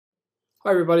Hi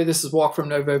everybody, this is Walk from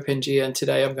NovoPNG, and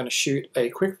today I'm going to shoot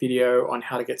a quick video on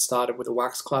how to get started with a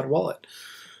WaxCloud wallet.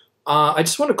 I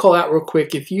just want to call out real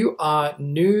quick, if you are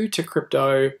new to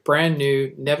crypto, brand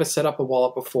new, never set up a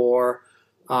wallet before,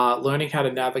 learning how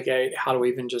to navigate, how to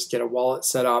even just get a wallet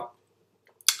set up,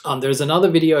 there's another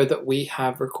video that we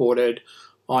have recorded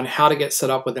on how to get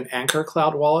set up with an Anchor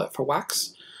Cloud wallet for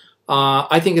Wax.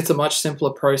 I think it's a much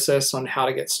simpler process on how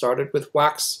to get started with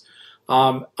Wax.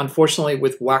 Unfortunately,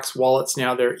 with Wax wallets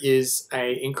now, there is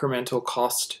an incremental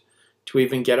cost to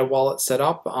even get a wallet set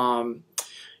up.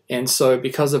 And so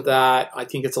because of that, I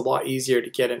think it's a lot easier to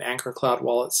get an Anchor Cloud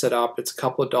wallet set up. It's a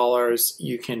couple of dollars.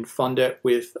 You can fund it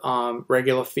with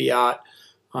regular fiat.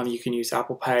 You can use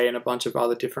Apple Pay and a bunch of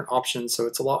other different options. So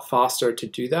it's a lot faster to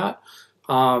do that.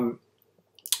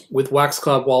 With Wax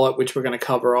Cloud Wallet, which we're going to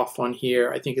cover off on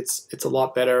here, I think it's a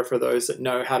lot better for those that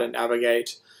know how to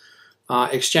navigate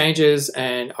exchanges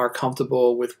and are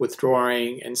comfortable with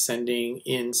withdrawing and sending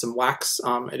in some wax.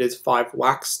 It is 5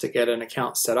 wax to get an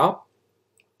account set up.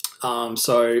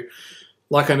 So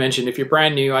like I mentioned, if you're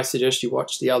brand new, I suggest you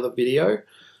watch the other video.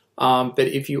 But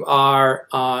if you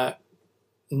are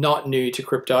not new to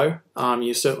crypto,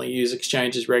 you certainly use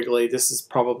exchanges regularly, this is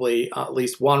probably at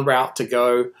least one route to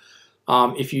go.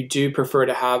 If you do prefer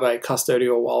to have a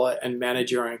custodial wallet and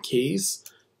manage your own keys,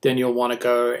 then you'll want to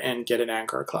go and get an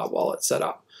Anchor Cloud wallet set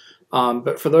up.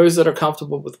 But for those that are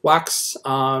comfortable with Wax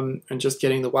and just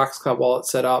getting the Wax Cloud wallet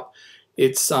set up,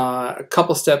 it's a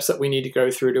couple of steps that we need to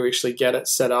go through to actually get it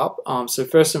set up. So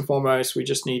first and foremost, we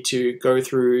just need to go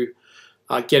through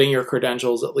getting your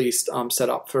credentials at least set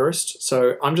up first.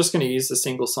 So I'm just going to use the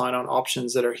single sign-on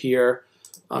options that are here.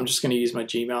 I'm just going to use my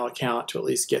Gmail account to at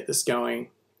least get this going.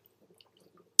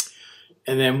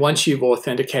 And then once you've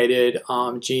authenticated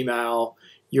Gmail,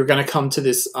 you're going to come to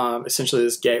this essentially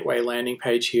this gateway landing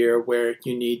page here where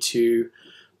you need to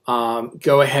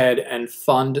go ahead and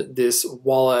fund this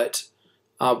wallet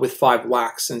with 5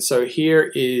 wax. And so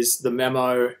here is the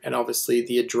memo and obviously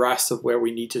the address of where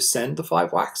we need to send the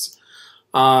 5 wax.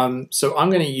 So I'm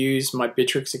going to use my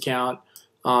Bittrex account.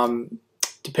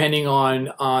 Depending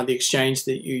on the exchange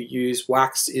that you use,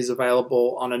 Wax is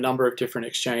available on a number of different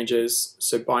exchanges.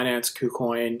 So Binance,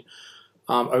 KuCoin,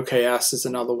 OKS is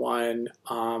another one,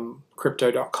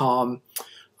 Crypto.com.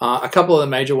 A couple of the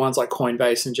major ones like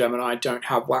Coinbase and Gemini don't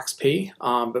have WaxP,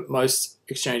 but most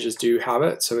exchanges do have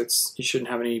it, so you shouldn't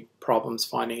have any problems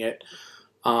finding it.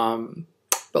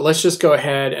 But let's just go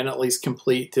ahead and at least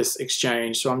complete this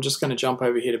exchange. So I'm just going to jump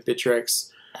over here to Bittrex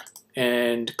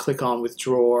and click on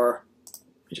withdraw.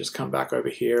 You just come back over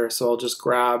here. So I'll just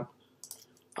grab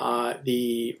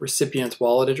the recipient's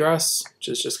wallet address, which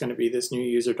is just going to be this new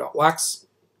user.wax,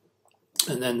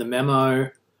 and then the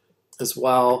memo as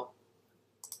well.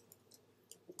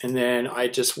 And then I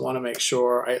just want to make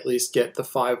sure I at least get the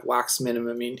 5 wax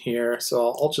minimum in here.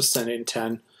 So I'll just send in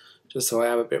 10, just so I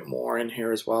have a bit more in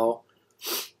here as well.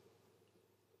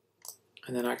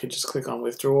 And then I can just click on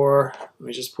withdraw. Let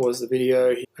me just pause the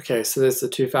video. Okay, so there's the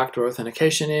 2-factor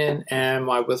authentication in and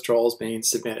my withdrawal is being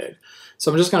submitted.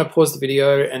 So I'm just going to pause the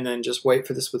video and then just wait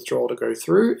for this withdrawal to go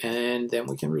through and then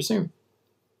we can resume.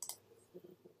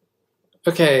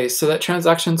 Okay, so that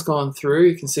transaction's gone through.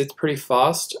 You can see it's pretty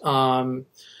fast.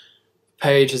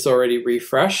 Page has already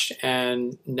refreshed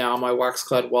and now my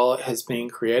WaxCloud wallet has been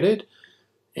created.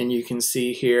 And you can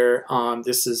see here,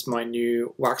 this is my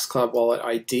new WaxCloud wallet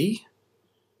ID.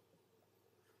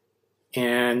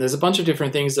 And there's a bunch of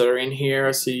different things that are in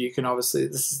here. So you can obviously,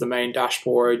 this is the main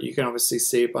dashboard. You can obviously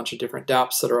see a bunch of different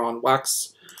dApps that are on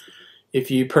Wax. If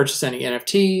you purchase any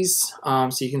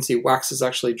NFTs, so you can see Wax has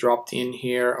actually dropped in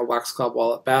here, a Wax Cloud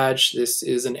wallet badge. This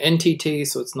is an NTT,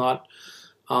 so it's not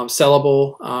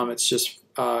sellable. It's just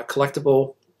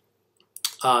collectible.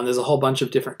 There's a whole bunch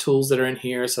of different tools that are in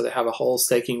here. So they have a whole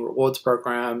staking rewards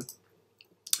program,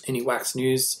 any Wax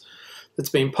news that's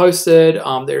been posted.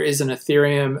 There is an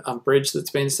Ethereum bridge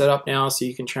that's been set up now, so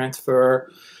you can transfer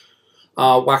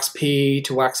WaxP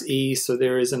to WaxE. So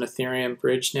there is an Ethereum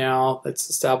bridge now that's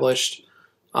established.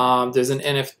 There's an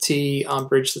NFT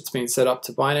bridge that's been set up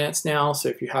to Binance now. So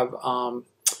if you have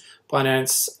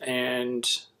Binance and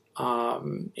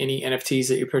any NFTs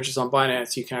that you purchase on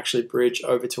Binance, you can actually bridge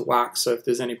over to Wax. So if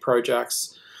there's any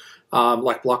projects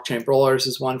like Blockchain Brawlers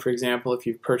is one, for example. If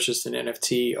you've purchased an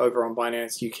NFT over on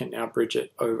Binance, you can now bridge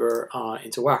it over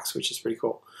into Wax, which is pretty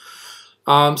cool.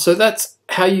 So that's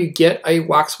how you get a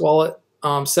Wax wallet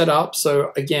set up.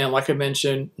 So again, like I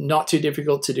mentioned, not too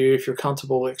difficult to do if you're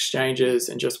comfortable with exchanges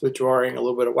and just withdrawing a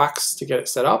little bit of Wax to get it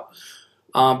set up.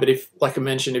 But if, like I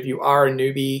mentioned, if you are a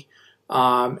newbie,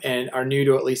 and are new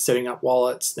to at least setting up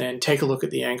wallets, then take a look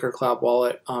at the Anchor Cloud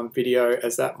Wallet video,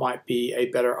 as that might be a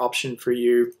better option for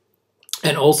you.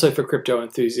 And also for crypto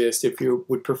enthusiasts, if you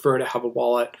would prefer to have a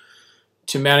wallet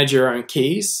to manage your own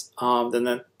keys,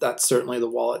 then that's certainly the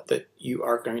wallet that you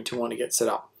are going to want to get set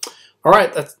up. All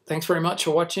right, thanks very much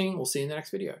for watching. We'll see you in the next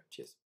video. Cheers.